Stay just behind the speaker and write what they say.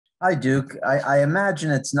Hi, Duke. I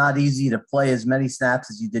imagine it's not easy to play as many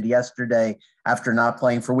snaps as you did yesterday after not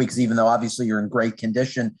playing for weeks, even though obviously you're in great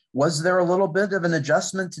condition. Was there a little bit of an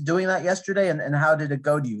adjustment to doing that yesterday? And how did it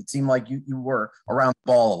go to you? It seemed like you were around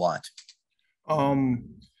the ball a lot. Um,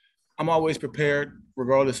 I'm always prepared,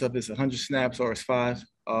 regardless of it's 100 snaps or it's five.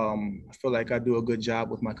 I feel like I do a good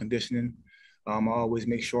job with my conditioning. I always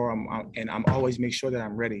make sure I'm always make sure that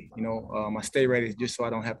I'm ready. I stay ready just so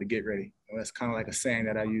I don't have to get ready. That's kind of like a saying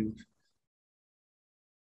that I use.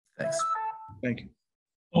 Thanks. Thank you.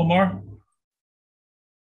 Omar?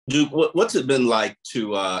 Duke, what's it been like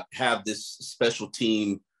to have this special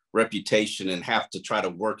team reputation and have to try to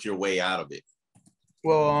work your way out of it?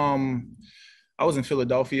 Well, I was in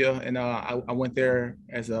Philadelphia, and I went there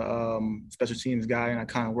as a special teams guy, and I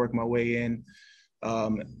kind of worked my way in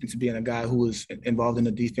into being a guy who was involved in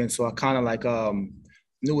the defense. So I kind of like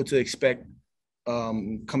knew what to expect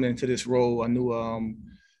coming into this role. I knew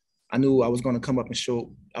I was going to come up and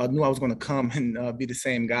show. I knew I was going to come and be the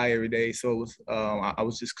same guy every day. So it was I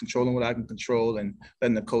was just controlling what I can control and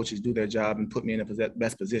letting the coaches do their job and put me in the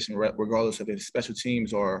best position, regardless of if it's special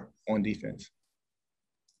teams or on defense.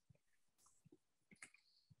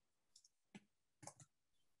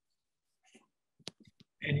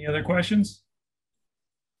 Any other questions?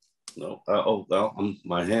 No.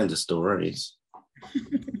 My hand is still raised.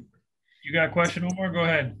 You got a question, Omar? Go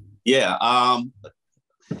ahead. Yeah. I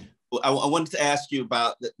wanted to ask you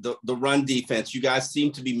about the run defense. You guys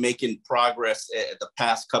seem to be making progress the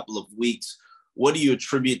past couple of weeks. What do you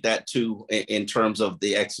attribute that to in terms of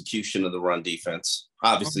the execution of the run defense?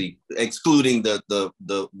 Obviously, excluding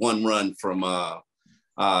the one run from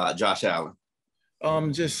Josh Allen.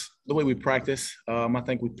 Just the way we practice. I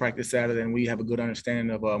think we practice at it, and we have a good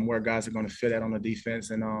understanding of where guys are going to fit at on the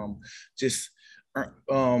defense, and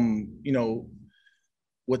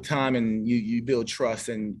with time and you build trust,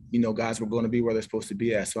 and guys were going to be where they're supposed to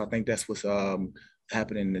be at. So I think that's what's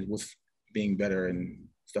happening, and what's being better and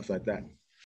stuff like that.